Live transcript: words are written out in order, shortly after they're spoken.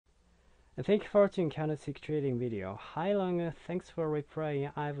Thank you for watching candlestick trading video. Hi Long, thanks for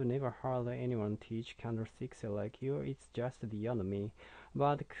replying. I've never heard anyone teach candlesticks like you. It's just beyond me.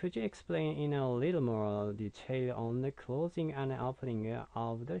 But could you explain in a little more detail on the closing and opening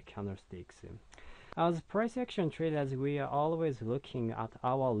of the candlesticks? As price action traders, we are always looking at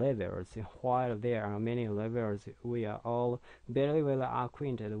our levels. While there are many levels, we are all very well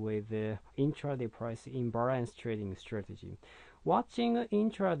acquainted with the intraday price imbalance trading strategy. Watching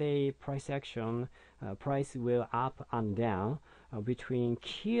intraday price action, price will up and down between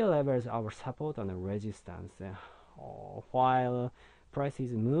key levels of support and resistance. While price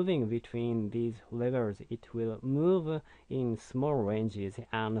is moving between these levels, it will move in small ranges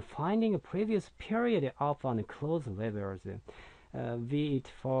and finding a previous period up and close levels, be it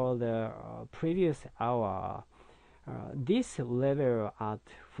for the previous hour. This level at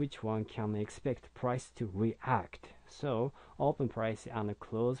which one can expect price to react. So open price and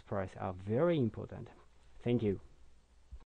close price are very important. Thank you.